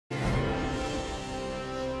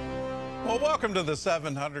Well, welcome to the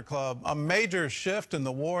 700 Club. A major shift in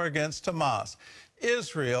the war against Hamas.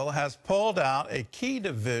 Israel has pulled out a key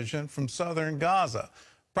division from southern Gaza.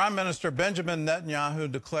 Prime Minister Benjamin Netanyahu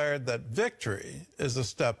declared that victory is a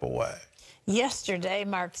step away. Yesterday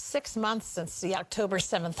marked 6 months since the October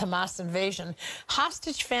 7th Hamas invasion.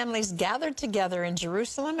 Hostage families gathered together in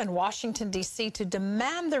Jerusalem and Washington, D.C. to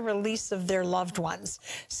demand the release of their loved ones.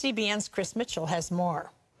 CBN's Chris Mitchell has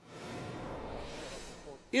more.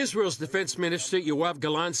 Israel's defense minister Yoav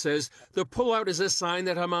Gallant says the pullout is a sign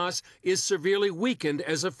that Hamas is severely weakened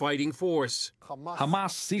as a fighting force.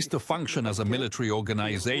 Hamas ceased to function as a military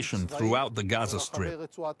organization throughout the Gaza Strip.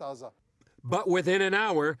 But within an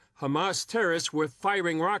hour, Hamas terrorists were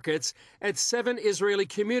firing rockets at 7 Israeli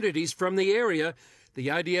communities from the area the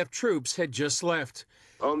IDF troops had just left.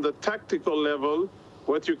 On the tactical level,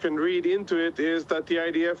 what you can read into it is that the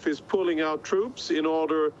IDF is pulling out troops in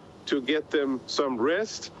order to get them some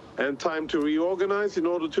rest and time to reorganize in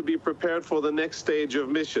order to be prepared for the next stage of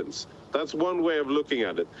missions. That's one way of looking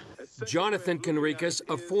at it. Jonathan Conricus,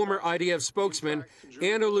 a former IDF spokesman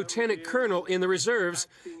and a lieutenant colonel in the reserves,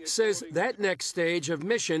 says that next stage of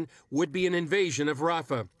mission would be an invasion of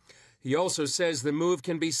Rafah. He also says the move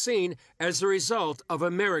can be seen as a result of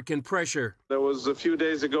American pressure. There was a few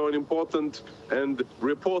days ago an important and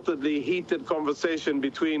reportedly heated conversation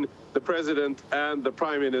between the president and the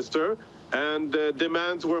prime minister, and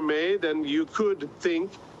demands were made, and you could think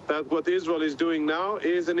that what Israel is doing now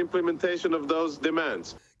is an implementation of those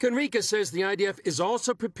demands. Conricus says the IDF is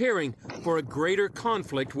also preparing for a greater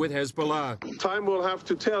conflict with Hezbollah. Time will have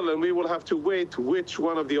to tell, and we will have to wait which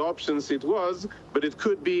one of the options it was, but it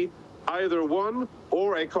could be either one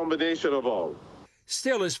or a combination of all.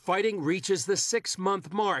 Still, as fighting reaches the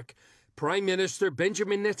 6-month mark, Prime Minister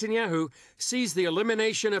Benjamin Netanyahu sees the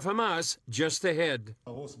elimination of Hamas just ahead.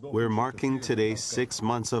 We're marking today 6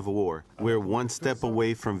 months of war. We're one step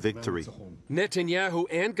away from victory. Netanyahu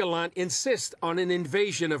and Gallant insist on an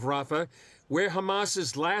invasion of Rafah, where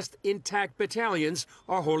Hamas's last intact battalions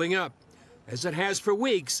are holding up. As it has for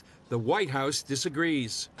weeks, the White House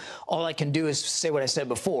disagrees. All I can do is say what I said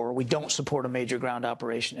before. We don't support a major ground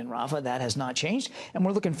operation in Rafah. That has not changed. And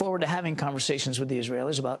we're looking forward to having conversations with the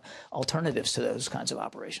Israelis about alternatives to those kinds of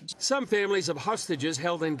operations. Some families of hostages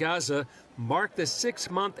held in Gaza mark the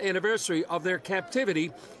 6-month anniversary of their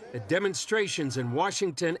captivity at demonstrations in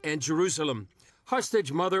Washington and Jerusalem.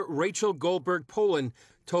 Hostage mother Rachel Goldberg Poland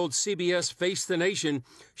told CBS Face the Nation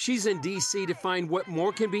she's in D.C. to find what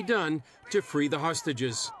more can be done to free the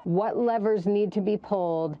hostages. What levers need to be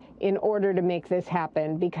pulled in order to make this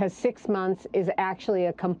happen? Because 6 months is actually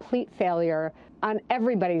a complete failure on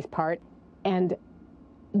everybody's part, and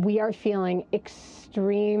we are feeling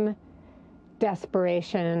extreme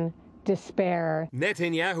desperation, despair.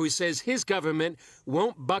 Netanyahu says his government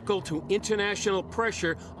won't buckle to international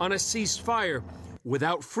pressure on a ceasefire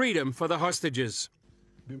without freedom for the hostages.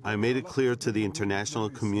 I made it clear to the international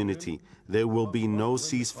community there will be no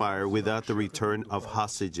ceasefire without the return of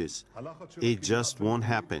hostages. It just won't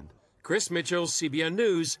happen. Chris Mitchell, CBN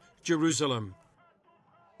News, Jerusalem.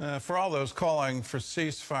 For all those calling for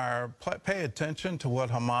ceasefire, pay attention to what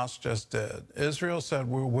Hamas just did. Israel said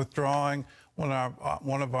we're withdrawing one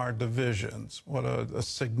of our divisions. What a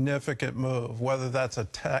significant move, whether that's a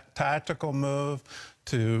tactical move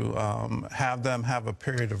to have them have a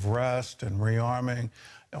period of rest and rearming.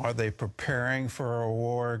 Are they preparing for a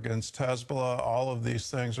war against Hezbollah? All of these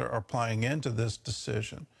things are playing into this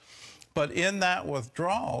decision. But in that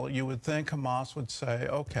withdrawal, you would think Hamas would say,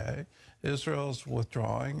 okay, Israel's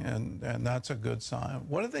withdrawing, and that's a good sign.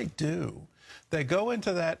 What do? They go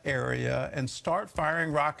into that area and start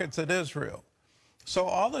firing rockets at Israel. So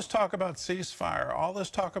all this talk about ceasefire, all this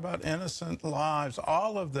talk about innocent lives,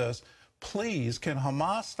 all of this, please, can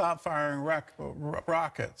Hamas stop firing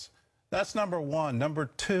rockets? That's number one.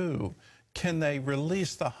 Number two, can they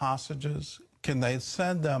release the hostages? Can they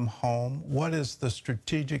send them home? What is the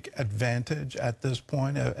strategic advantage at this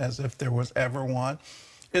point, as if there was ever one?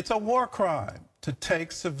 It's a war crime to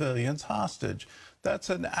take civilians hostage. That's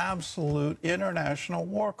an absolute international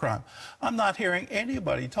war crime. I'm not hearing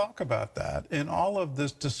anybody talk about that in all of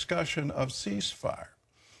this discussion of ceasefire.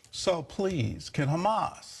 So please, can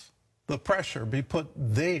Hamas, the pressure be put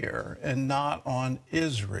there and not on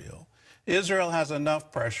Israel? Israel has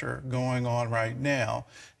enough pressure going on right now.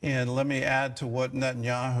 And let me add to what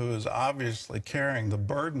Netanyahu is obviously carrying the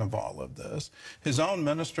burden of all of this. His own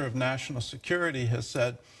Minister of National Security has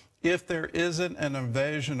said, if there isn't an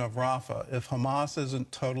invasion of Rafah, if Hamas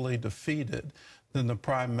isn't totally defeated, then the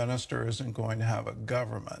prime minister isn't going to have a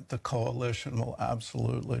government. The coalition will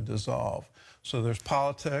absolutely dissolve. So there's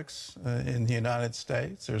politics in the United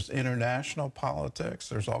States. There's international politics.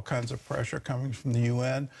 There's all kinds of pressure coming from the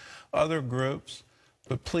UN, other groups.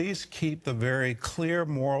 But please keep the very clear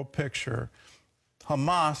moral picture.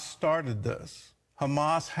 Hamas started this.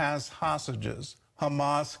 Hamas has hostages.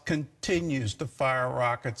 Hamas continues to fire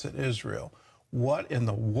rockets at Israel. What in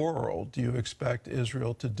the world do you expect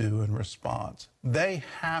Israel to do in response? They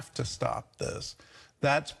have to stop this.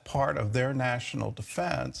 That's part of their national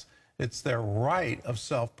defense. It's their right of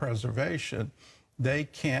self-preservation. They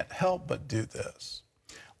can't help but do this.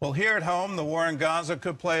 Well, here at home, the war in Gaza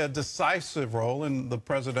could play a decisive role in the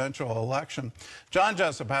presidential election. John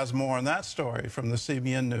Jessup has more on that story from the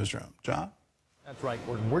CBN newsroom. John? That's right,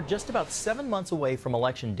 Gordon. We're just about 7 months away from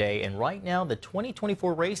Election Day, and right now the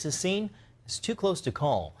 2024 race is seen as too close to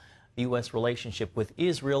call. The U.S. relationship with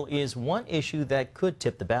Israel is one issue that could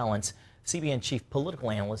tip the balance. CBN chief political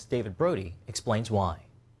analyst David Brody explains why.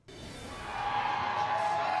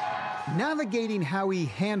 Navigating how he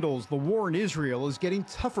handles the war in Israel is getting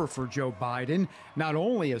tougher for Joe Biden, not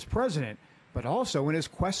only as president, but also in his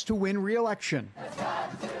quest to win re-election.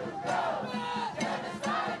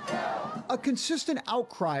 A consistent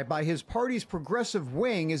outcry by his party's progressive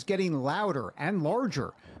wing is getting louder and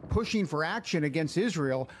larger, pushing for action against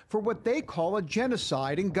Israel for what they call a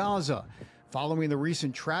genocide in Gaza. Following the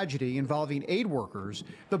recent tragedy involving aid workers,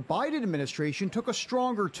 the Biden administration took a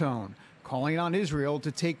stronger tone, calling on Israel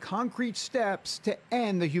to take concrete steps to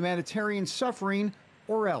end the humanitarian suffering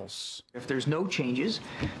or else. If there's no changes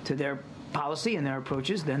to their policy and their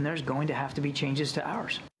approaches, then there's going to have to be changes to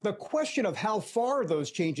ours. The question of how far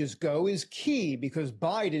those changes go is key because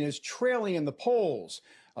Biden is trailing in the polls.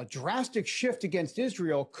 A drastic shift against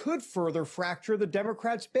Israel could further fracture the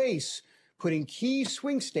Democrats' base, putting key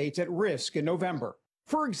swing states at risk in November.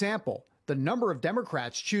 For example, the number of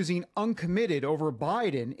Democrats choosing uncommitted over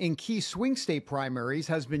Biden in key swing state primaries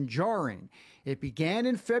has been jarring. It began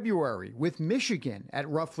in February with Michigan at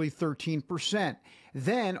roughly 13%,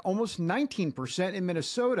 then almost 19% in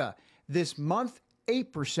Minnesota. This month,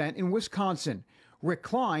 8% in Wisconsin. Rick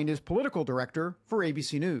Klein is political director for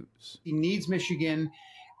ABC News. He needs Michigan.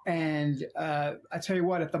 And I tell you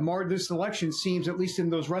what, at the this election seems, at least in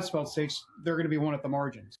those Rust Belt states, they're going to be one at the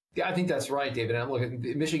margins. Yeah, I think that's right, David. And look,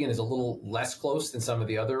 Michigan is a little less close than some of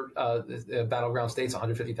the other battleground states,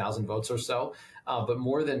 150,000 votes or so. But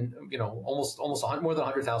more than, almost more than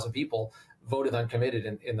 100,000 people voted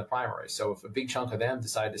uncommitted in the primary. So if a big chunk of them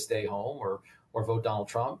decide to stay home or vote Donald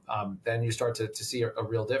Trump, then you start to see a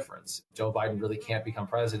real difference. Joe Biden really can't become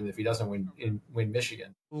president if he doesn't win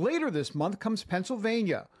Michigan. Later this month comes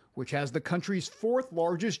Pennsylvania, which has the country's fourth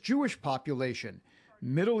largest Jewish population.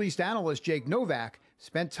 Middle East analyst Jake Novak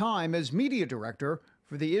spent time as media director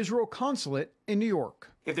for the Israel consulate in New York.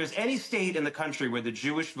 If there's any state in the country where the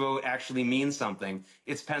Jewish vote actually means something,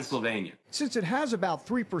 it's Pennsylvania. Since it has about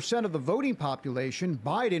 3% of the voting population,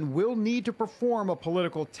 Biden will need to perform a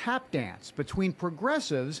political tap dance between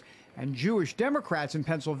progressives and Jewish Democrats in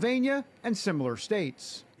Pennsylvania and similar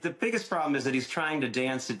states. The biggest problem is that he's trying to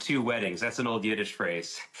dance at two weddings. That's an old Yiddish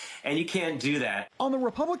phrase. And you can't do that. On the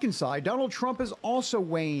Republican side, Donald Trump is also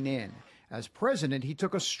weighing in. As president, he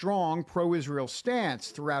took a strong pro-Israel stance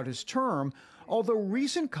throughout his term, although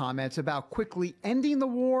recent comments about quickly ending the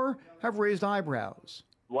war have raised eyebrows.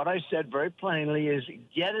 What I said very plainly is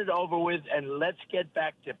get it over with and let's get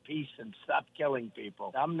back to peace and stop killing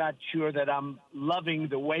people. I'm not sure that I'm loving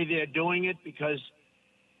the way they're doing it because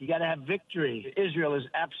you got to have victory. Israel is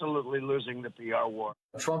absolutely losing the PR war.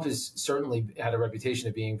 Trump has certainly had a reputation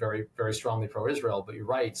of being very, very strongly pro-Israel, but you're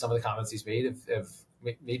right. Some of the comments he's made have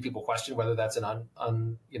made people question whether that's an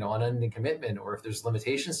unending commitment or if there's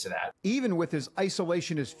limitations to that. Even with his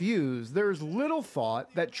isolationist views, there's little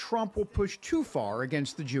thought that Trump will push too far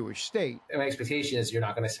against the Jewish state. And my expectation is you're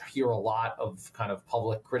not going to hear a lot of kind of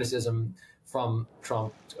public criticism from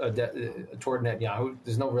Trump toward Netanyahu.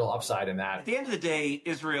 There's no real upside in that. At the end of the day,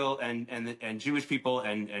 Israel and Jewish people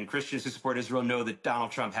and Christians who support Israel know that Donald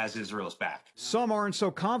Trump has Israel's back. Some aren't so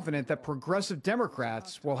confident that progressive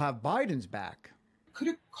Democrats will have Biden's back. Could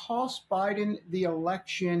it cost Biden the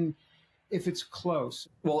election if it's close?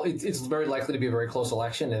 Well, it's very likely to be a very close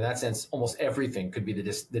election. In that sense, almost everything could be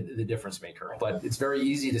the difference maker. But it's very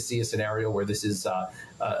easy to see a scenario where this is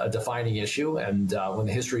a defining issue. And when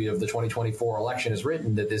the history of the 2024 election is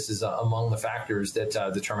written, that this is among the factors that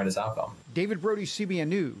determine its outcome. David Brody, CBN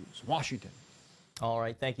News, Washington. All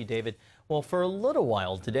right. Thank you, David. Well, for a little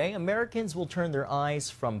while today, Americans will turn their eyes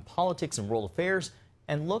from politics and world affairs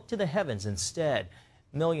and look to the heavens instead.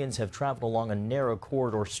 Millions have traveled along a narrow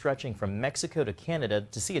corridor stretching from Mexico to Canada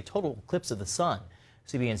to see a total eclipse of the sun.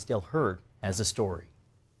 CBN's Dale Hurd has a story.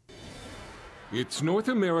 It's North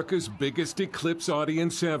America's biggest eclipse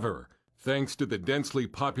audience ever, thanks to the densely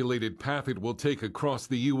populated path it will take across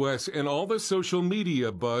the U.S. and all the social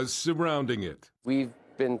media buzz surrounding it. We've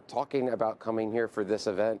been talking about coming here for this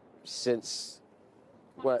event since,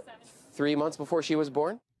 3 months before she was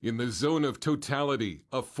born? In the zone of totality,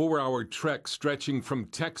 a 4-hour trek stretching from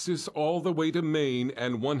Texas all the way to Maine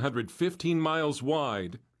and 115 miles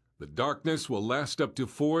wide, the darkness will last up to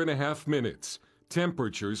 4.5 minutes.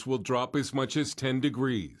 Temperatures will drop as much as 10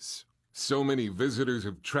 degrees. So many visitors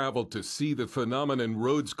have traveled to see the phenomenon,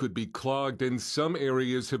 roads could be clogged, and some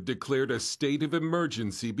areas have declared a state of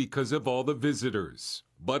emergency because of all the visitors.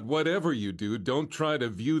 But whatever you do, don't try to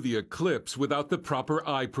view the eclipse without the proper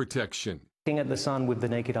eye protection. Looking at the sun with the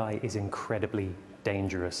naked eye is incredibly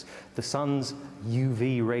dangerous. The sun's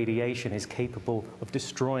UV radiation is capable of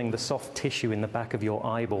destroying the soft tissue in the back of your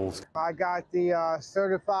eyeballs. I got the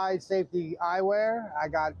certified safety eyewear. I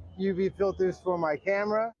got UV filters for my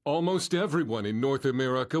camera. Almost everyone in North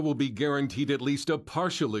America will be guaranteed at least a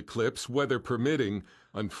partial eclipse, weather permitting.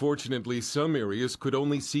 Unfortunately, some areas could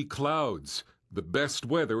only see clouds. The best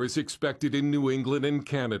weather is expected in New England and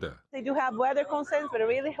Canada. They do have weather concerns, but I'm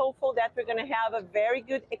really hopeful that we're going to have a very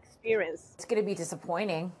good experience. It's going to be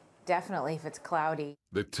disappointing, definitely, if it's cloudy.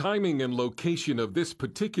 The timing and location of this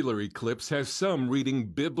particular eclipse has some reading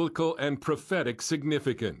biblical and prophetic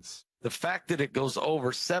significance. The fact that it goes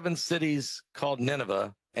over 7 cities called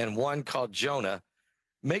Nineveh and 1 called Jonah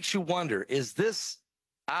makes you wonder, is this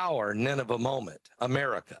our Nineveh moment,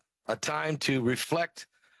 America? A time to reflect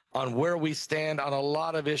on where we stand on a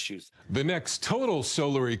lot of issues. The next total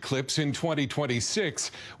solar eclipse in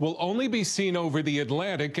 2026 will only be seen over the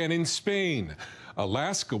Atlantic and in Spain.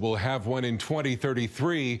 Alaska will have one in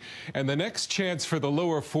 2033, and the next chance for the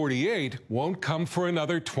lower 48 won't come for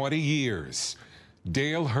another 20 years.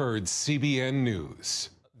 Dale Hurd, CBN News.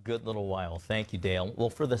 Good little while. Thank you, Dale. Well,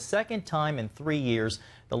 for the second time in 3 years,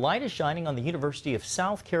 the light is shining on the University of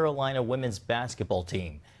South Carolina women's basketball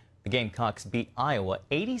team. The Gamecocks beat Iowa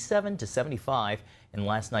 87-75 in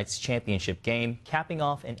last night's championship game, capping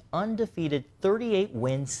off an undefeated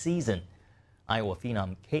 38-win season. Iowa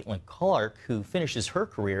phenom Caitlin Clark, who finishes her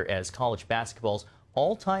career as college basketball's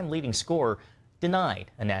all-time leading scorer,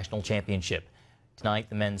 denied a national championship. Tonight,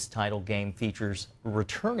 the men's title game features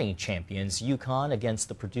returning champions UConn against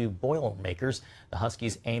the Purdue Boilermakers. The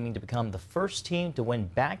Huskies aiming to become the first team to win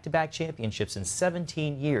back-to-back championships in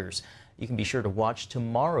 17 years. You can be sure to watch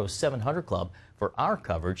tomorrow's 700 Club for our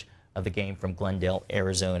coverage of the game from Glendale,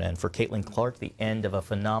 Arizona. And for Caitlin Clark, the end of a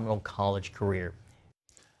phenomenal college career.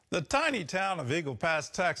 The tiny town of Eagle Pass,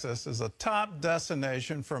 Texas, is a top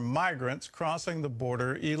destination for migrants crossing the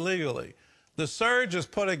border illegally. The surge is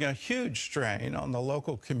putting a huge strain on the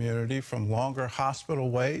local community, from longer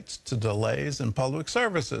hospital waits to delays in public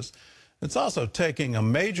services. It's also taking a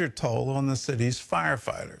major toll on the city's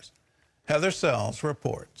firefighters. Heather Sells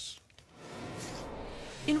reports.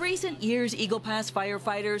 In recent years, Eagle Pass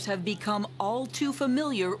firefighters have become all too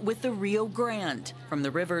familiar with the Rio Grande, from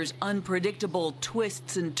the river's unpredictable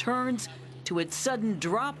twists and turns to its sudden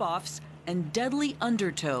drop-offs and deadly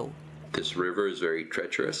undertow. This river is very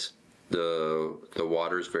treacherous. The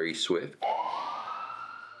water is very swift.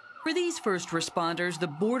 For these first responders, the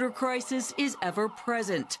border crisis is ever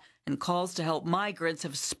present, and calls to help migrants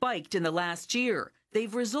have spiked in the last year.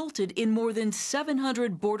 They've resulted in more than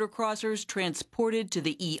 700 border crossers transported to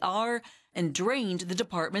the ER and drained the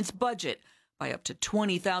department's budget by up to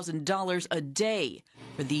 $20,000 a day.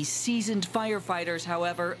 For these seasoned firefighters,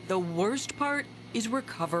 however, the worst part is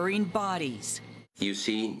recovering bodies. You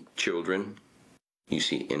see children, you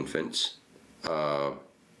see infants.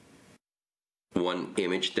 One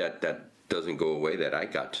image that doesn't go away that I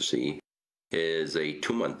got to see is a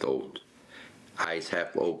 2-month-old, eyes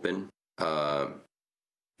half open,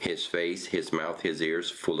 his face, his mouth, his ears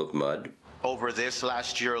full of mud. Over this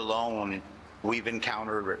last year alone, we've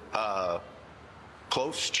encountered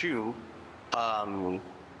close to a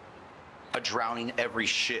drowning every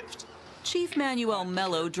shift. Chief Manuel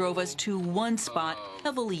Mello drove us to one spot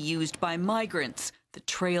heavily used by migrants. The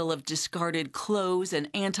trail of discarded clothes and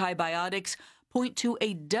antibiotics point to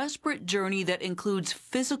a desperate journey that includes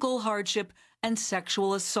physical hardship and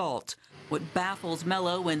sexual assault. What baffles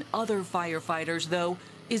Mello and other firefighters, though,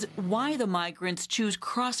 is why the migrants choose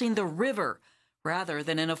crossing the river rather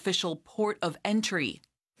than an official port of entry.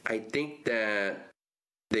 I think that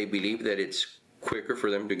they believe that it's quicker for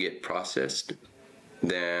them to get processed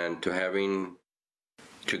than to having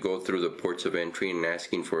to go through the ports of entry and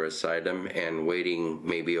asking for asylum and waiting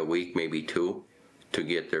maybe a week, maybe two, to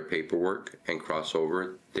get their paperwork and cross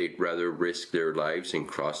over. They'd rather risk their lives and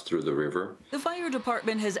cross through the river. The fire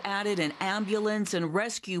department has added an ambulance and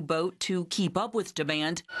rescue boat to keep up with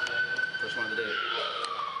demand. First one of the day.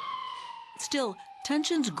 Still,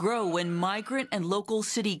 tensions grow when migrant and local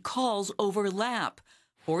city calls overlap,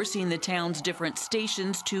 forcing the town's different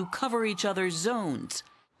stations to cover each other's zones.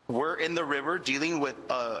 We're in the river dealing with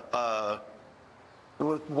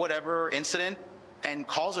whatever incident, and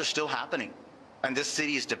calls are still happening. And this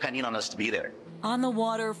city is depending on us to be there. On the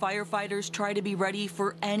water, firefighters try to be ready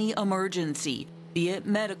for any emergency, be it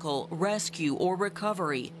medical, rescue, or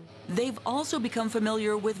recovery. They've also become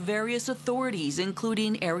familiar with various authorities,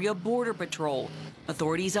 including Area Border Patrol,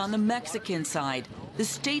 authorities on the Mexican side, the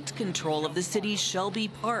state's control of the city's Shelby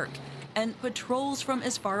Park, and patrols from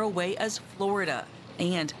as far away as Florida.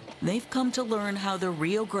 And they've come to learn how the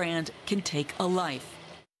Rio Grande can take a life.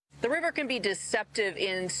 The river can be deceptive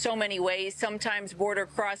in so many ways. Sometimes border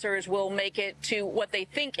crossers will make it to what they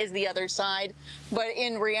think is the other side, but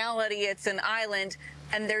in reality, it's an island,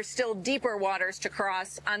 and there's still deeper waters to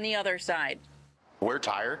cross on the other side. We're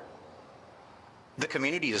tired. The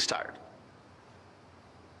community is tired.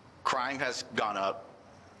 Crime has gone up.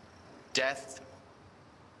 Death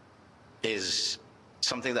is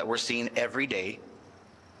something that we're seeing every day.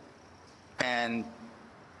 And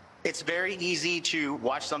it's very easy to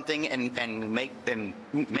watch something and make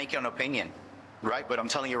an opinion, right? But I'm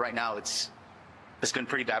telling you right now, it's been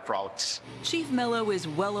pretty bad for all of us. Chief Mello is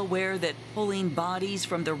well aware that pulling bodies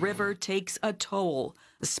from the river takes a toll,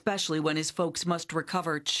 especially when his folks must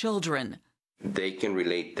recover children. They can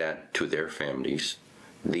relate that to their families.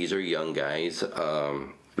 These are young guys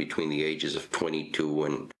between the ages of 22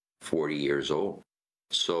 and 40 years old.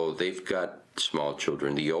 So they've got small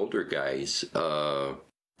children. The older guys,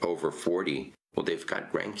 over 40, well, they've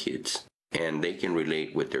got grandkids, and they can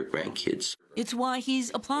relate with their grandkids. It's why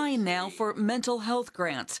he's applying now for mental health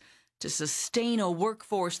grants to sustain a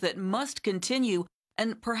workforce that must continue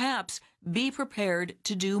and perhaps be prepared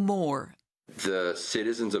to do more. The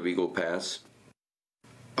citizens of Eagle Pass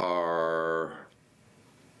are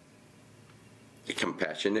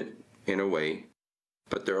compassionate in a way,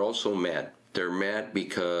 but they're also mad. They're mad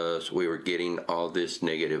because we were getting all this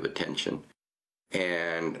negative attention.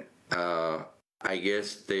 And I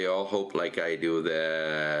guess they all hope, like I do,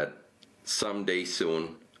 that someday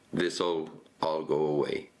soon this will all go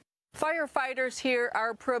away. Firefighters here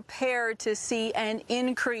are prepared to see an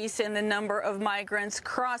increase in the number of migrants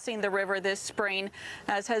crossing the river this spring,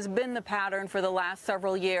 as has been the pattern for the last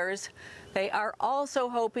several years. They are also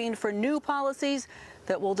hoping for new policies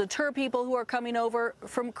that will deter people who are coming over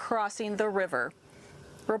from crossing the river.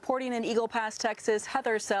 Reporting in Eagle Pass, Texas,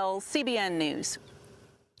 Heather Sells, CBN News.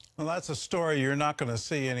 Well, that's a story you're not going to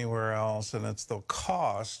see anywhere else, and it's the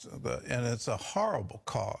cost, and it's a horrible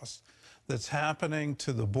cost that's happening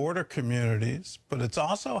to the border communities, but it's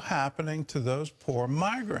also happening to those poor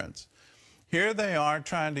migrants. Here they are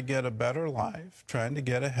trying to get a better life, trying to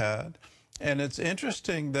get ahead. And it's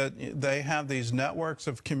interesting that they have these networks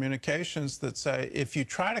of communications that say, if you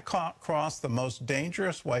try to cross the most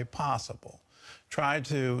dangerous way possible, try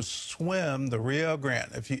to swim the Rio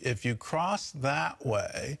Grande, if you cross that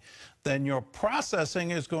way, then your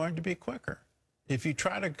processing is going to be quicker. If you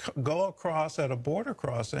try to go across at a border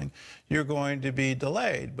crossing, you're going to be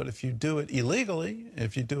delayed. But if you do it illegally,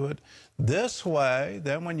 if you do it this way,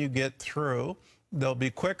 then when you get through, there'll be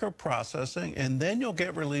quicker processing, and then you'll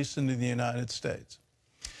get released into the United States.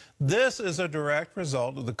 This is a direct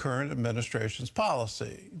result of the current administration's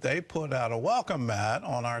policy. They put out a welcome mat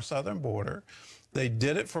on our southern border. They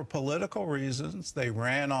did it for political reasons. They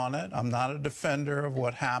ran on it. I'm not a defender of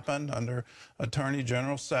what happened under Attorney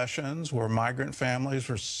General Sessions, where migrant families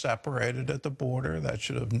were separated at the border. That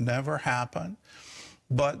should have never happened.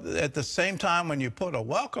 But at the same time, when you put a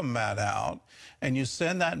welcome mat out and you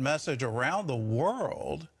send that message around the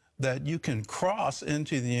world that you can cross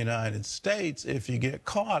into the United States, if you get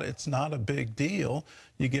caught, it's not a big deal.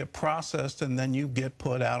 You get processed and then you get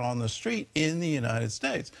put out on the street in the United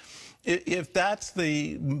States. If that's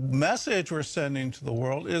the message we're sending to the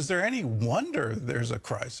world, is there any wonder there's a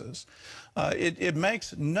crisis? It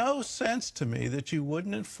makes no sense to me that you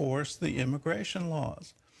wouldn't enforce the immigration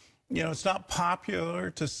laws. You know, it's not popular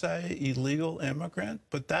to say illegal immigrant,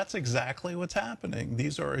 but that's exactly what's happening.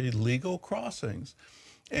 These are illegal crossings.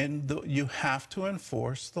 And you have to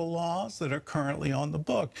enforce the laws that are currently on the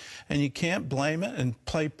book. And you can't blame it and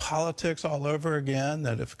play politics all over again,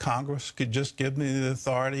 that if Congress could just give me the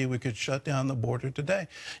authority, we could shut down the border today.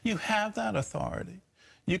 You have that authority.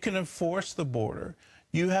 You can enforce the border.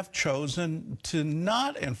 You have chosen to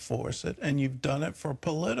not enforce it, and you've done it for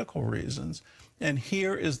political reasons. And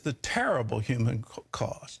here is the terrible human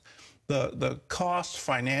cost. The cost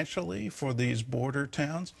financially for these border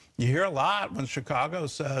towns. You hear a lot when Chicago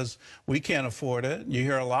says we can't afford it. You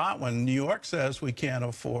hear a lot when New York says we can't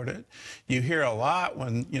afford it. You hear a lot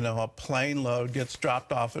when, you know, a plane load gets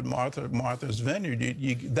dropped off at Martha's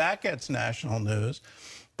Vineyard. That gets national news.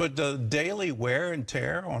 But the daily wear and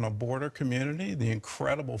tear on a border community, the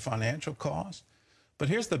incredible financial cost. But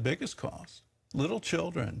here's the biggest cost. Little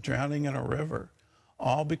children drowning in a river,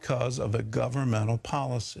 all because of a governmental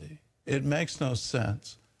policy. It makes no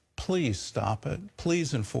sense. Please stop it.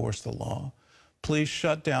 Please enforce the law. Please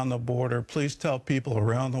shut down the border. Please tell people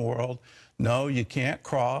around the world, no, you can't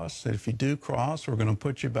cross. If you do cross, we're going to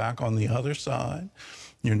put you back on the other side.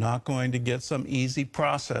 You're not going to get some easy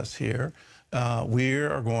process here. We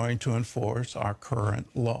are going to enforce our current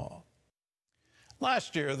law.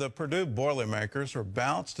 Last year, the Purdue Boilermakers were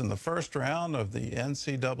bounced in the first round of the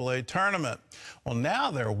NCAA tournament. Well,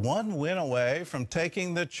 now they're one win away from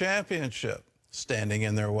taking the championship. Standing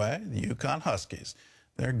in their way, the UConn Huskies.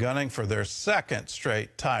 They're gunning for their second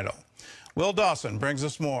straight title. Will Dawson brings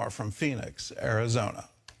us more from Phoenix, Arizona.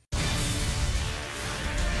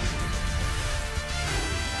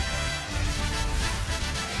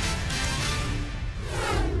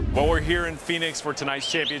 Well, we're here in Phoenix for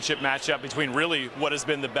tonight's championship matchup between really what has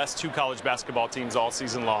been the best two college basketball teams all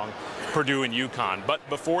season long, Purdue and UConn. But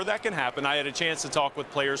before that can happen, I had a chance to talk with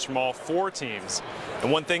players from all four teams.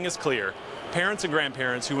 And one thing is clear, parents and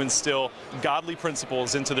grandparents who instill godly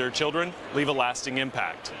principles into their children leave a lasting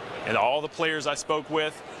impact. And all the players I spoke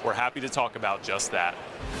with were happy to talk about just that.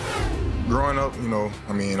 Growing up,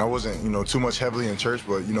 I wasn't, too much heavily in church,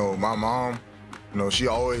 but, my mom, she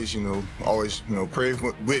always, prayed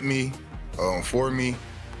with me, for me.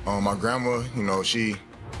 My grandma, she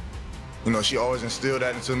always instilled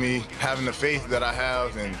that into me, having the faith that I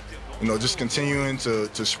have and, just continuing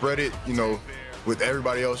to spread it, with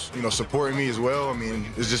everybody else, supporting me as well. I mean,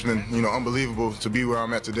 it's just been, unbelievable to be where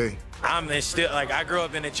I'm at today. I grew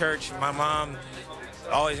up in the church. My mom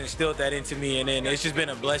always instilled that into me, and then it's just been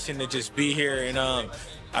a blessing to just be here. And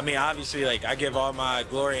obviously, I give all my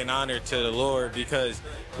glory and honor to the Lord, because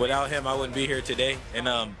without him, I wouldn't be here today. And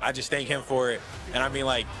I just thank him for it.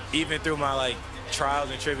 And even through my trials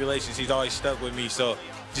and tribulations, he's always stuck with me. So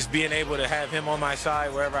just being able to have him on my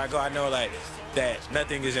side wherever I go, I know that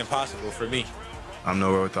nothing is impossible for me. I'm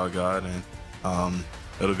nowhere without God, and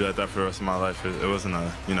it'll be like that for the rest of my life. It wasn't a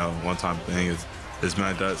one-time thing. It's been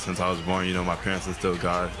like that since I was born. My parents instilled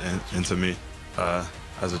God into me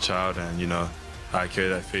as a child, and I carry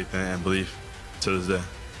that faith and belief to this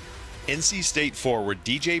day. NC State forward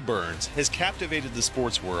DJ Burns has captivated the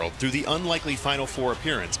sports world through the unlikely Final Four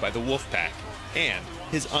appearance by the Wolfpack and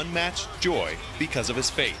his unmatched joy because of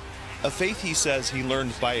his faith. A faith he says he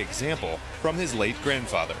learned by example from his late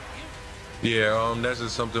grandfather. Yeah, that's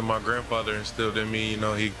just something my grandfather instilled in me.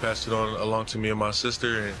 He passed it on along to me and my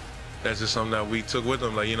sister, and that's just something that we took with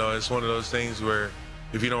him. It's one of those things where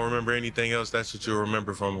if you don't remember anything else, that's what you'll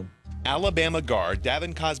remember from him. Alabama guard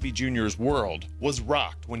Davin Cosby Jr.'s world was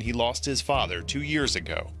rocked when he lost his father 2 years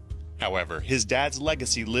ago. However, his dad's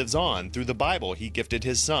legacy lives on through the Bible he gifted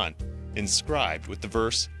his son, inscribed with the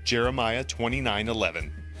verse Jeremiah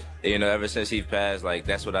 29:11. Ever since he passed,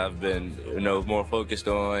 that's what I've been, more focused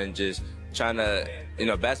on, just trying to,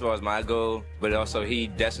 basketball is my goal, but also he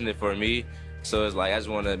destined it for me. So it's I just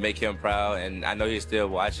want to make him proud, and I know he's still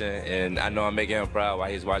watching, and I know I'm making him proud while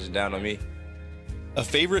he's watching down on me. A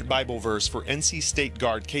favorite Bible verse for NC State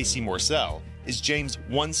guard Casey Morsell is James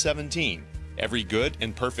 1:17. Every good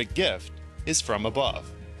and perfect gift is from above.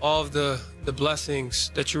 All of the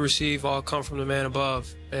blessings that you receive all come from the man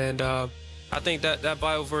above. And I think that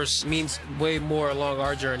Bible verse means way more along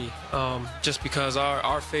our journey, just because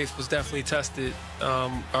our faith was definitely tested.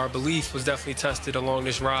 Our belief was definitely tested along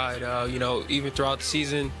this ride, even throughout the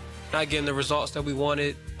season, not getting the results that we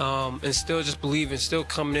wanted, and still just believing, still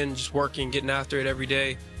coming in, just working, getting after it every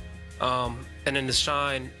day. And then the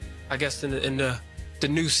shine, I guess, in the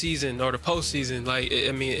new season or the postseason,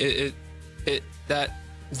 that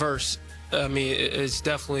verse, it's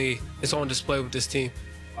definitely, it's on display with this team.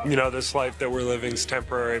 This life that we're living is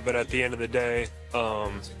temporary, but at the end of the day,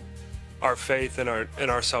 our faith and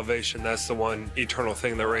our salvation, that's the one eternal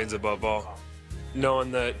thing that reigns above all.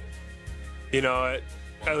 Knowing that,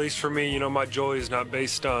 at least for me, my joy is not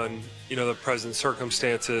based on, the present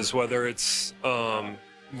circumstances, whether it's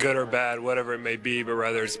good or bad, whatever it may be, but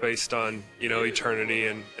rather it's based on, eternity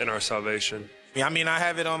and our salvation. I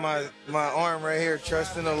have it on my arm right here,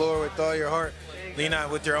 trust in the Lord with all your heart. lean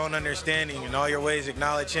on with your own understanding, in all your ways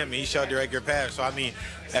acknowledge him, and he shall direct your path. So I mean,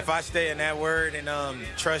 if I stay in that word and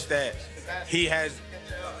trust that he has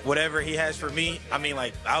whatever he has for me, I mean,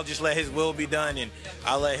 like, I'll just let his will be done, and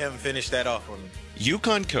I'll let him finish that off for me.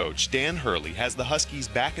 UConn coach Dan Hurley has the Huskies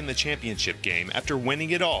back in the championship game after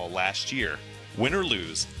winning it all last year. Win or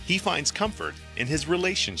lose, he finds comfort in his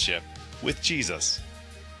relationship with Jesus.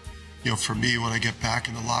 You know, for me, when I get back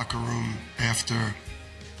in the locker room after,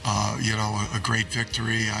 you know, a great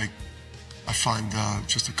victory, I find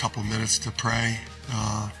just a couple minutes to pray,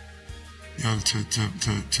 you know,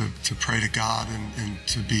 to pray to God and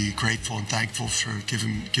to be grateful and thankful for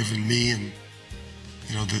giving me and,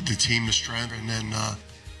 you know, the team the strength. And then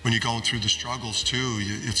when you're going through the struggles too,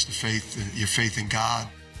 it's the faith, your faith in God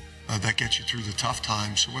that gets you through the tough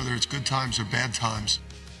times. So whether it's good times or bad times,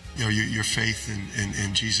 you know, your faith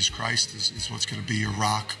in Jesus Christ is what's going to be your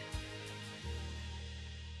rock.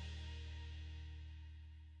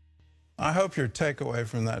 I hope your takeaway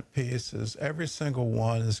from that piece is every single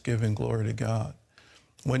one is giving glory to God.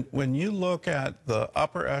 When you look at the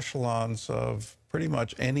upper echelons of pretty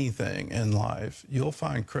much anything in life, you'll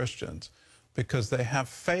find Christians because they have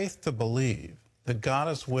faith to believe that God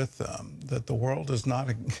is with them, that the world is not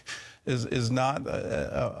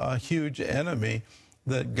a huge enemy,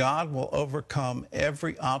 that God will overcome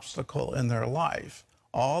every obstacle in their life.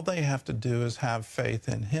 All they have to do is have faith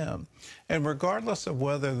in him. And regardless of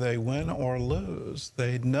whether they win or lose,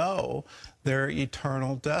 they know their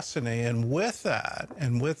eternal destiny. And with that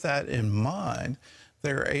in mind,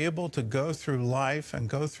 they're able to go through life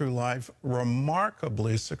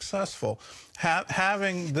remarkably successful.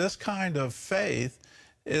 Having this kind of faith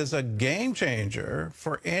is a game changer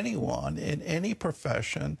for anyone in any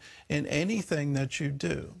profession, in anything that you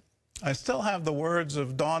do. I still have the words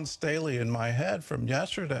of Dawn Staley in my head from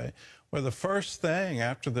yesterday, where the first thing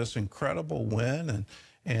after this incredible win,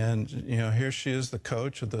 and you know, here she is, the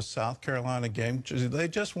coach of the South Carolina game. They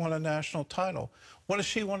just won a national title. What does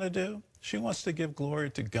she want to do? She wants to give glory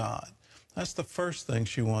to God. That's the first thing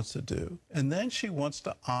she wants to do. And then she wants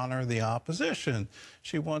to honor the opposition.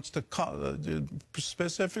 She wants to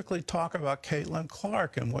specifically talk about Caitlin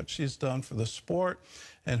Clark and what she's done for the sport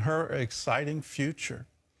and her exciting future.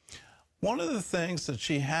 One of the things that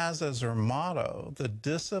she has as her motto, the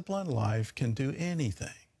disciplined life can do anything.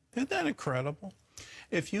 Isn't that incredible?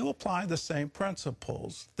 If you apply the same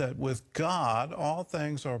principles, that with God, all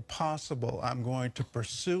things are possible. I'm going to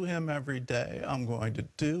pursue him every day. I'm going to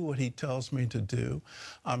do what he tells me to do.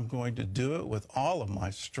 I'm going to do it with all of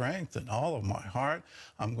my strength and all of my heart.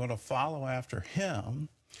 I'm going to follow after him.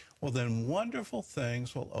 Well, then wonderful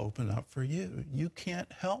things will open up for you. You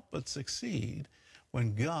can't help but succeed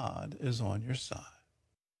when God is on your side.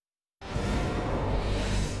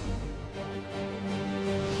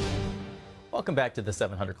 Welcome back to the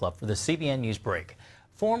 700 Club for the CBN News Break.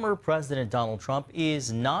 Former President Donald Trump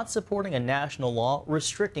is not supporting a national law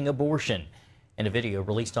restricting abortion. In a video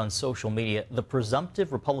released on social media, the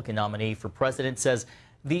presumptive Republican nominee for president says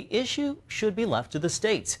the issue should be left to the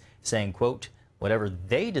states, saying, quote, whatever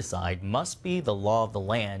they decide must be the law of the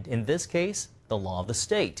land, in this case, the law of the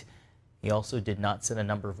state. He also did not set a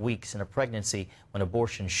number of weeks in a pregnancy when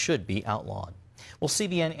abortion should be outlawed. Well,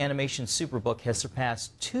 CBN Animation Superbook has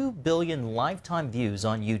surpassed 2 billion lifetime views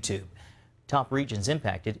on YouTube. Top regions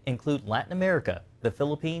impacted include Latin America, the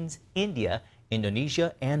Philippines, India,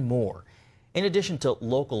 Indonesia, and more. In addition to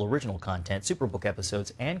local original content, Superbook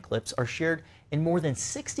episodes and clips are shared in more than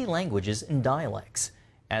 60 languages and dialects.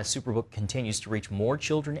 As Superbook continues to reach more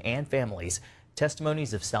children and families,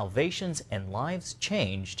 testimonies of salvations and lives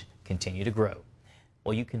changed continue to grow.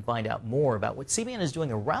 Well, you can find out more about what CBN is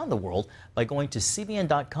doing around the world by going to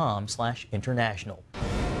cbn.com/international.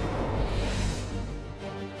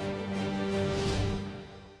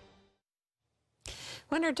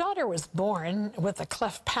 When her daughter was born with a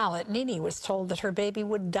cleft palate, Nene was told that her baby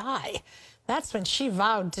would die. That's when she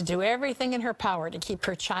vowed to do everything in her power to keep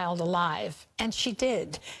her child alive. And she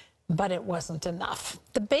did. But it wasn't enough.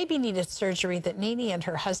 The baby needed surgery that Nene and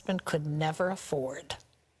her husband could never afford.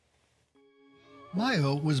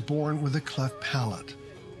 Myo was born with a cleft palate.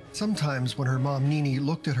 Sometimes when her mom Nene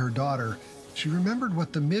looked at her daughter, she remembered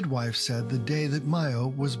what the midwife said the day that Myo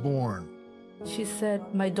was born. She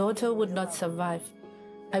said, my daughter would not survive.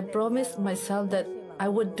 I promised myself that I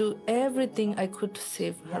would do everything I could to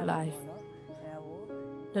save her life.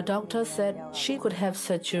 The doctor said she could have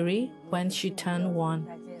surgery when she turned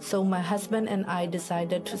 1. So my husband and I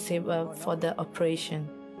decided to save up for the operation.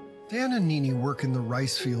 Dan and Nene work in the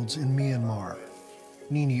rice fields in Myanmar.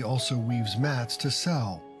 Nene also weaves mats to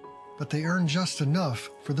sell, but they earn just enough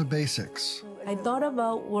for the basics. I thought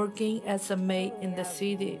about working as a maid in the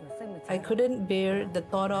city. I couldn't bear the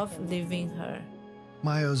thought of leaving her.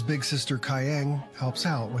 Myos' big sister Kayang helps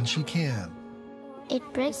out when she can. It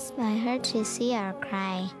breaks my heart to see her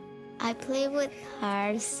cry. I play with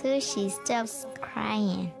her so she stops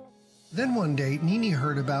crying. Then one day, Nini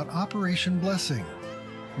heard about Operation Blessing.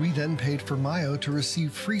 We then paid for Mayo to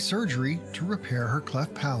receive free surgery to repair her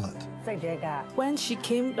cleft palate. When she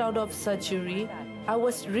came out of surgery, I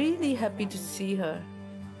was really happy to see her.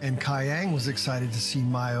 And Kayang was excited to see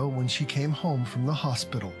Mayo when she came home from the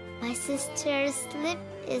hospital. My sister's lip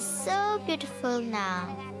is so beautiful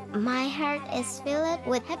now. My heart is filled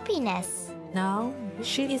with happiness. Now,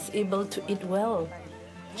 she is able to eat well.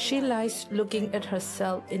 She likes looking at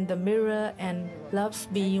herself in the mirror and loves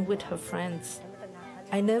being with her friends.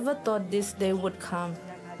 I never thought this day would come,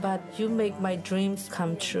 but you make my dreams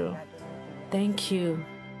come true. Thank you.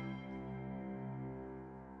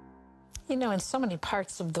 You know, in so many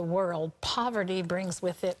parts of the world, poverty brings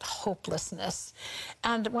with it hopelessness.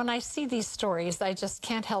 And when I see these stories, I just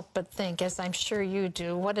can't help but think, as I'm sure you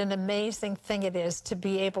do, what an amazing thing it is to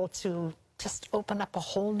be able to just open up a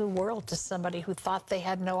whole new world to somebody who thought they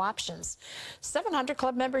had no options. 700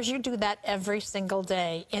 Club members, you do that every single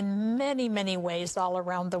day in many, many ways all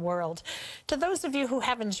around the world. To those of you who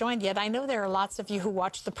haven't joined yet, I know there are lots of you who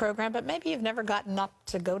watch the program, but maybe you've never gotten up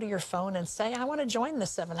to go to your phone and say, I want to join the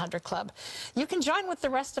 700 Club. You can join with the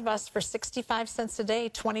rest of us for 65 cents a day,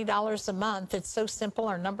 $20 a month. It's so simple.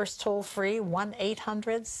 Our number's toll free,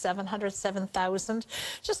 1-800-700-7000.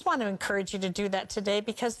 Just want to encourage you to do that today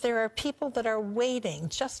because there are people that are waiting,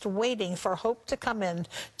 just waiting for hope to come in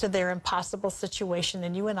to their impossible situation,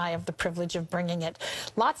 and you and I have the privilege of bringing it.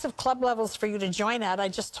 Lots of club levels for you to join at. I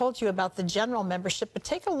just told you about the general membership, but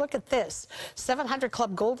take a look at this. 700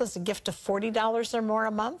 Club Gold is a gift of $40 or more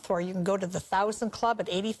a month, or you can go to the 1000 Club at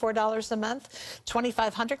 $84 a month.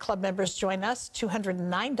 2500 Club members join us,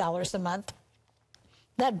 $209 a month.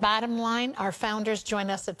 That bottom line, our founders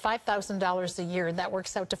join us at $5,000 a year. That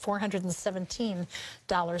works out to $417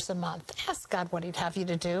 a month. Ask God what he'd have you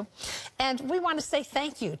to do. And we want to say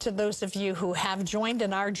thank you to those of you who have joined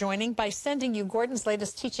and are joining by sending you Gordon's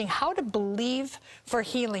latest teaching, How to Believe for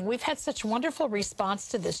Healing. We've had such wonderful response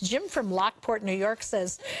to this. Jim from Lockport, New York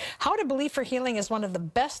says, How to Believe for Healing is one of the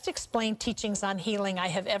best explained teachings on healing I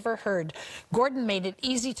have ever heard. Gordon made it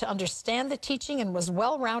easy to understand the teaching and was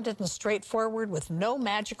well-rounded and straightforward with no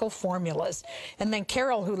magical formulas. And then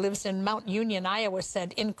Carol, who lives in Mount Union, Iowa,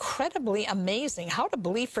 said, incredibly amazing. How to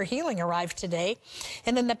Believe for Healing arrived today.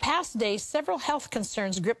 And in the past days, several health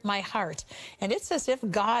concerns gripped my heart. And it's as if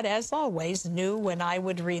God, as always, knew when I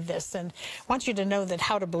would read this. And I want you to know that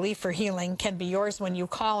How to Believe for Healing can be yours when you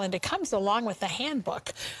call. And it comes along with a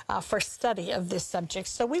handbook for study of this subject.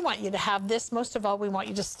 So we want you to have this. Most of all, we want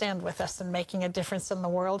you to stand with us in making a difference in the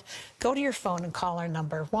world. Go to your phone and call our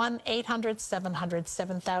number,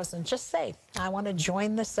 1-800-700-7000. Just say, I want to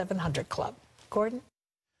join the 700 Club. Gordon?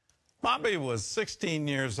 Bobby was 16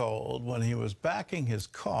 years old when he was backing his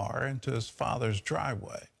car into his father's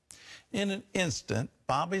driveway. In an instant,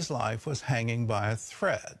 Bobby's life was hanging by a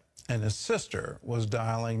thread, and his sister was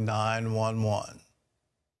dialing 911.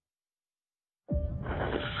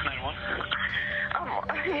 911?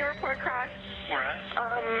 I need a report crash. Where at?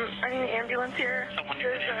 I need an ambulance here. Someone needs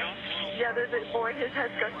an ambulance? Yeah, there's a boy. His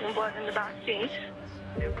head's gushing blood in the back seat.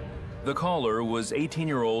 The caller was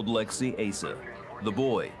 18-year-old Lexi Asa. The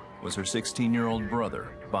boy was her 16-year-old brother,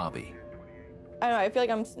 Bobby. I don't know, I feel like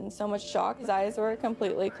I'm in so much shock. His eyes were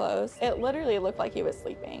completely closed. It literally looked like he was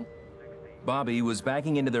sleeping. Bobby was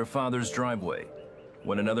backing into their father's driveway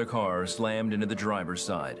when another car slammed into the driver's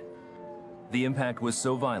side. The impact was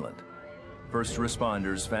so violent, first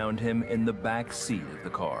responders found him in the back seat of the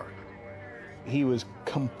car. He was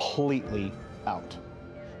completely out.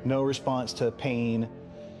 No response to pain.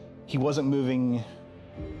 He wasn't moving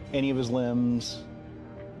any of his limbs.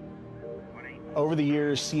 Over the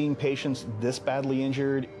years, seeing patients this badly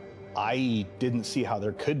injured, I didn't see how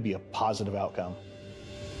there could be a positive outcome.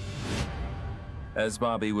 As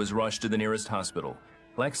Bobby was rushed to the nearest hospital,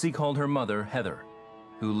 Lexi called her mother, Heather,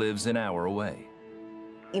 who lives an hour away.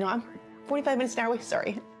 You know, I'm 45 minutes an hour away,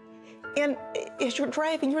 sorry. And as you're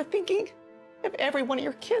driving, you're thinking of every one of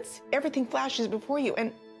your kids. Everything flashes before you,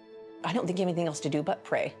 and I don't think you have anything else to do but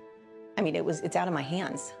pray. I mean, it's out of my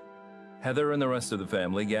hands. Heather and the rest of the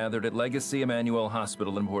family gathered at Legacy Emmanuel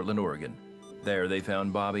Hospital in Portland, Oregon. There, they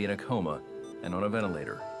found Bobby in a coma and on a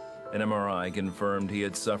ventilator. An MRI confirmed he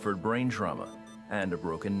had suffered brain trauma and a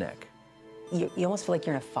broken neck. You almost feel like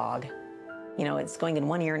you're in a fog. You know, it's going in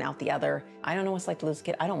one ear and out the other. I don't know what it's like to lose a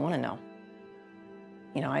kid. I don't want to know.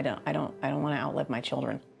 You know, I don't want to outlive my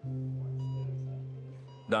children.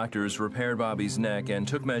 Doctors repaired Bobby's neck and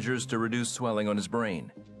took measures to reduce swelling on his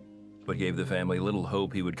brain, but gave the family little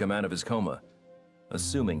hope he would come out of his coma,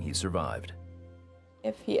 assuming he survived.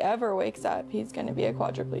 If he ever wakes up, he's going to be a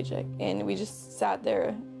quadriplegic. And we just sat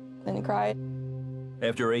there and cried.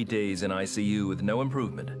 After 8 days in ICU with no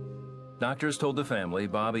improvement, doctors told the family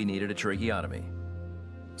Bobby needed a tracheotomy.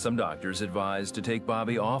 Some doctors advised to take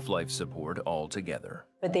Bobby off life support altogether.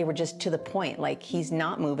 But they were just to the point, like, he's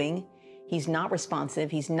not moving, he's not responsive,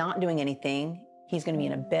 he's not doing anything, he's going to be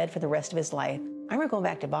in a bed for the rest of his life. I remember going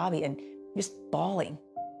back to Bobby and just bawling.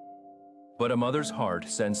 But a mother's heart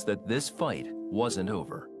sensed that this fight wasn't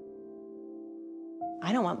over.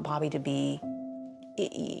 I don't want Bobby to be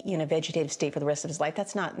in a vegetative state for the rest of his life.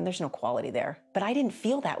 That's not, there's no quality there. But I didn't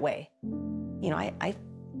feel that way. You know,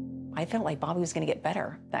 I felt like Bobby was going to get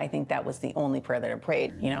better. I think that was the only prayer that I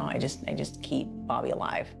prayed. You know, I just keep Bobby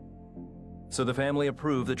alive. So the family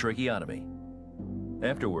approved the tracheotomy.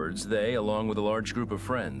 Afterwards, they, along with a large group of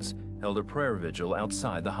friends, held a prayer vigil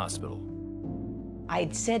outside the hospital.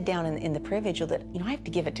 I'd said down in the prayer vigil that, you know, I have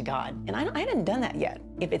to give it to God. And I hadn't done that yet.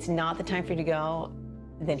 If it's not the time for you to go,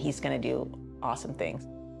 then he's going to do awesome things.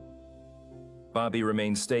 Bobby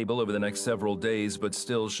remained stable over the next several days, but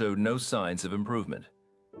still showed no signs of improvement.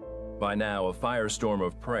 By now, a firestorm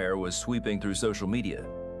of prayer was sweeping through social media,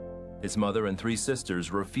 his mother and 3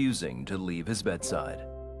 sisters refusing to leave his bedside.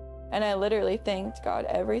 And I literally thanked God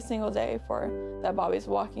every single day for that Bobby's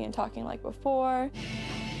walking and talking like before.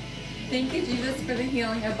 Thank you, Jesus, for the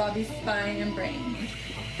healing of Bobby's spine and brain.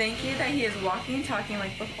 Thank you that he is walking and talking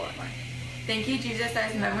like before. Thank you, Jesus,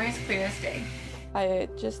 that his memory is clear as day. I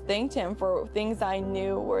just thanked him for things I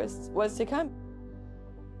knew was to come.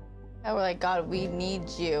 I was like, God, we need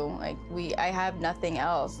you. Like, I have nothing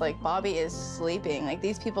else. Like, Bobby is sleeping. Like,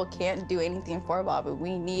 these people can't do anything for Bobby.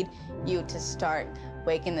 We need you to start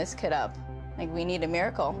waking this kid up. Like, we need a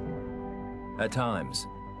miracle. At times,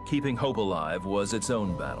 keeping hope alive was its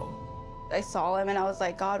own battle. I saw him and I was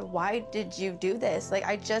like, God, why did you do this? Like,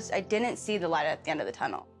 I didn't see the light at the end of the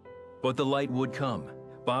tunnel. But the light would come.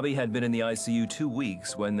 Bobby had been in the ICU 2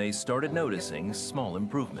 weeks when they started noticing small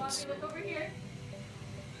improvements.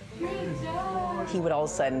 He would all of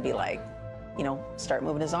a sudden be like, you know, start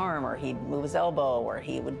moving his arm, or he'd move his elbow, or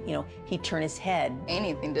he would, you know, he'd turn his head.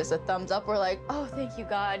 Anything, just a thumbs up. We're like, oh, thank you,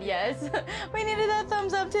 God, yes. We needed that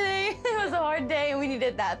thumbs up today. It was a hard day and we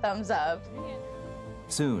needed that thumbs up.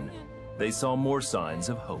 Soon, they saw more signs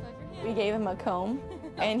of hope. We gave him a comb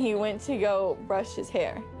and he went to go brush his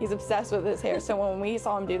hair. He's obsessed with his hair. So when we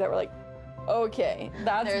saw him do that, we're like, okay,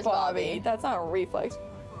 that's Bobby. That's not a reflex.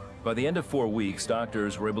 By the end of 4 weeks,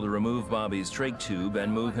 doctors were able to remove Bobby's trach tube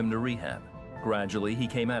and move him to rehab. Gradually, he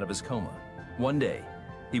came out of his coma. One day,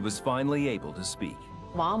 he was finally able to speak.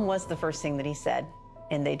 Mom was the first thing that he said,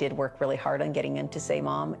 and they did work really hard on getting him to say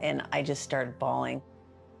mom, and I just started bawling.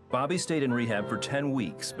 Bobby stayed in rehab for 10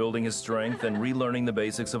 weeks, building his strength and relearning the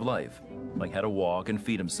basics of life, like how to walk and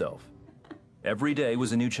feed himself. Every day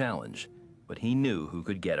was a new challenge, but he knew who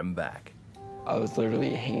could get him back. I was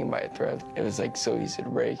literally hanging by a thread. It was like so easy to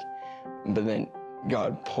break, but then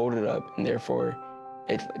God pulled it up, and therefore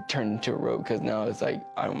it turned into a rope, because now it's like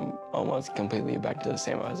I'm almost completely back to the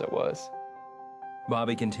same as it was.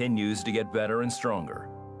 Bobby continues to get better and stronger.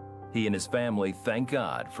 He and his family thank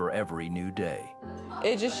God for every new day.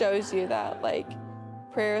 It just shows you that, like,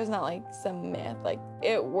 prayer is not like some myth. Like,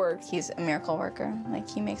 it works. He's a miracle worker. Like,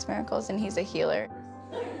 he makes miracles and he's a healer.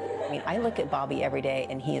 I mean, I look at Bobby every day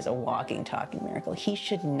and he is a walking, talking miracle. He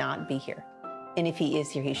should not be here. And if he is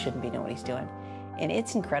here, he shouldn't be knowing what he's doing. And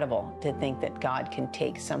it's incredible to think that God can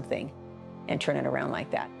take something and turn it around like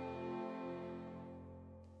that.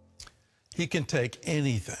 He can take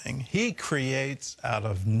anything. He creates out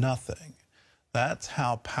of nothing. That's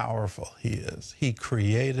how powerful he is. He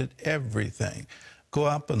created everything. Go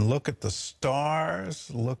up and look at the stars,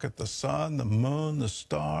 look at the sun, the moon, the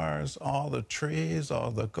stars, all the trees,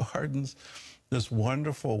 all the gardens, this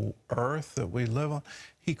wonderful earth that we live on.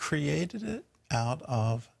 He created it out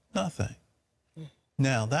of nothing.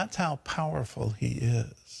 Now, that's how powerful he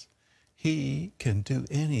is. He can do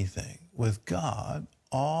anything. With God,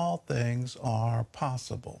 all things are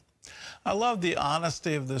possible. I love the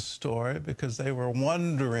honesty of this story, because they were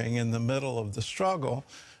wondering in the middle of the struggle,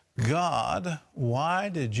 God, why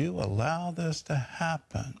did you allow this to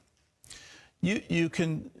happen?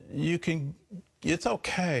 It's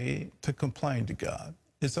okay to complain to God.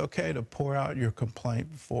 It's okay to pour out your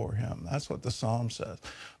complaint before him. That's what the Psalm says.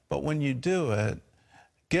 But when you do it,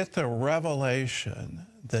 get the revelation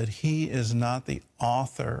that he is not the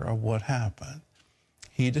author of what happened.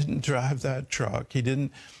 He didn't drive that truck. He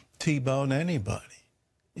didn't T-bone anybody.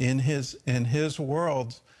 In his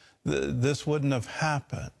world, this wouldn't have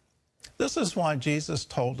happened. This is why Jesus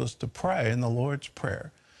told us to pray in the Lord's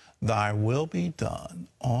Prayer, "Thy will be done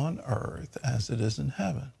on earth as it is in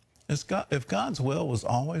heaven." If God's will was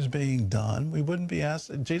always being done,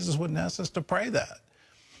 Jesus wouldn't ask us to pray that.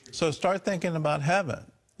 So start thinking about heaven.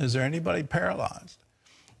 Is there anybody paralyzed?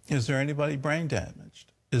 Is there anybody brain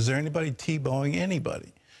damaged? Is there anybody T-bowing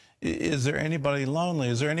anybody? Is there anybody lonely?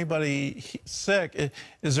 Is there anybody sick?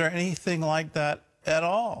 Is there anything like that at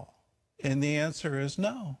all? And the answer is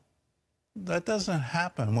no. That doesn't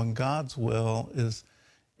happen when God's will is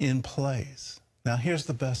in place. Now, here's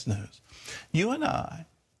the best news. You and I,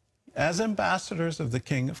 as ambassadors of the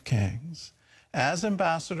King of Kings, as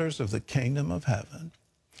ambassadors of the kingdom of heaven,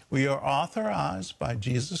 we are authorized by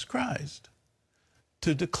Jesus Christ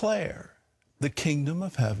to declare the kingdom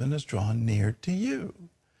of heaven is drawn near to you.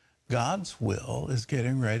 God's will is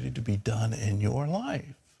getting ready to be done in your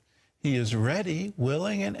life. He is ready,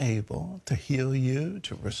 willing, and able to heal you,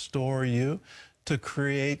 to restore you, to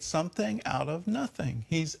create something out of nothing.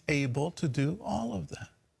 He's able to do all of that.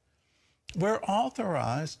 We're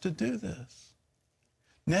authorized to do this.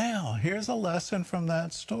 Now, here's a lesson from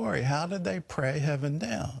that story. How did they pray heaven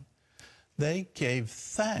down? They gave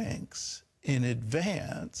thanks in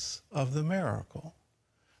advance of the miracle.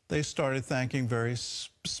 They started thanking very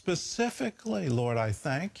specifically. Lord, I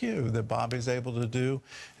thank you that Bobby's able to do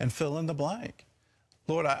and fill in the blank.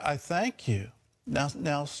 Lord, I thank you.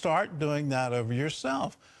 Now start doing that over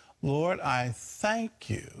yourself. Lord, I thank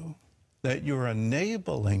you that you're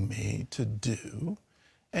enabling me to do,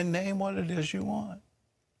 and name what it is you want.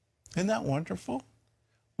 Isn't that wonderful?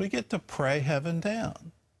 We get to pray heaven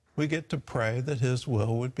down. We get to pray that his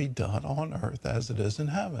will would be done on earth as it is in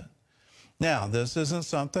heaven. Now, this isn't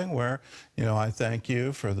something where, I thank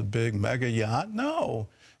you for the big mega yacht. No,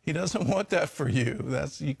 he doesn't want that for you.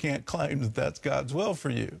 You can't claim that that's God's will for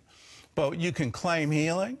you. But you can claim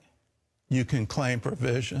healing. You can claim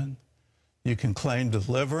provision. You can claim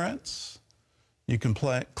deliverance. You can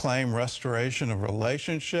claim restoration of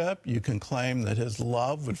relationship. You can claim that his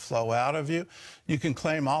love would flow out of you. You can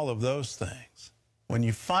claim all of those things. When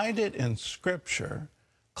you find it in Scripture,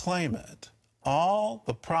 claim it. All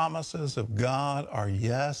the promises of God are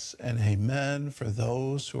yes and amen for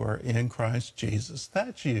those who are in Christ Jesus.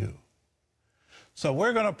 That's you. So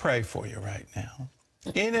we're going to pray for you right now.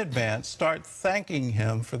 In advance, start thanking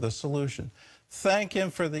him for the solution. Thank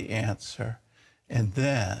him for the answer. And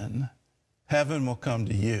then heaven will come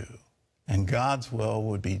to you, and God's will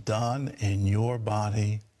would be done in your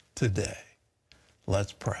body today.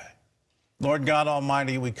 Let's pray. Lord God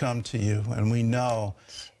Almighty, we come to you, and we know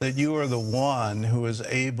that you are the one who is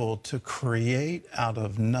able to create out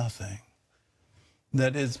of nothing.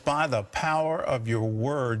 That it's by the power of your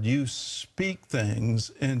word you speak things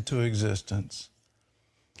into existence.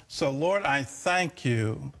 So, Lord, I thank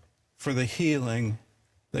you for the healing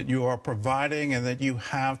that you are providing and that you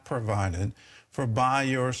have provided, for by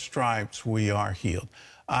your stripes we are healed.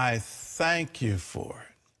 I thank you for it.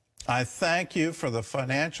 I thank you for the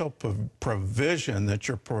financial provision that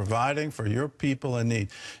you're providing for your people in need.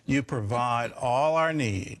 You provide all our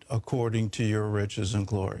need according to your riches and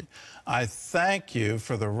glory. I thank you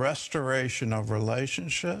for the restoration of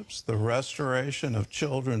relationships, the restoration of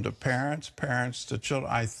children to parents, parents to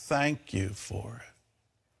children. I thank you for it.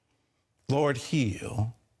 Lord,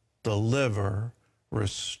 heal, deliver,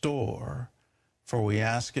 restore, for we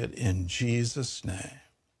ask it in Jesus' name.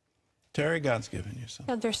 Terry, God's given you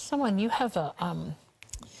something. There's someone, you have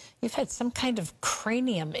you've had some kind of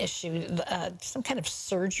cranium issue, some kind of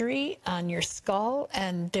surgery on your skull,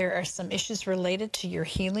 and there are some issues related to your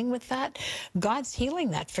healing with that. God's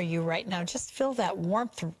healing that for you right now. Just feel that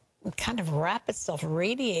warmth kind of wrap itself,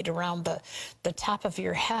 radiate around the top of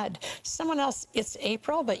your head. Someone else, it's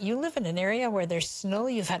April, but you live in an area where there's snow.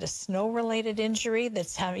 You've had a snow-related injury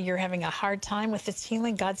you're having a hard time with its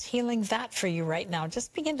healing. God's healing that for you right now.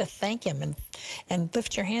 Just begin to thank him and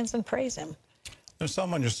lift your hands and praise him. There's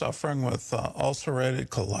someone you're suffering with ulcerative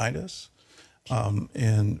colitis,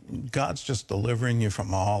 and God's just delivering you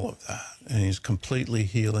from all of that, and he's completely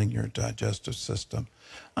healing your digestive system.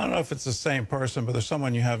 I don't know if it's the same person, but there's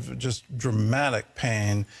someone you have just dramatic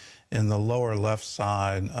pain in the lower left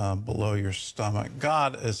side below your stomach.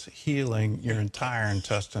 God is healing your entire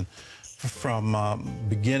intestine from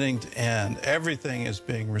beginning to end. Everything is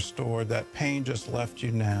being restored. That pain just left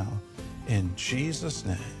you now. In Jesus'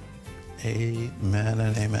 name, amen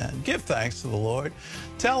and amen. Give thanks to the Lord.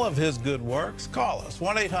 Tell of his good works. Call us,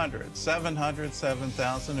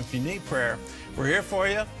 1-800-700-7000. If you need prayer, we're here for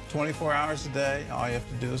you 24 hours a day. All you have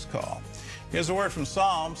to do is call. Here's a word from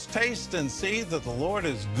Psalms. Taste and see that the Lord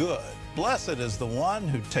is good. Blessed is the one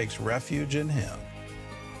who takes refuge in him.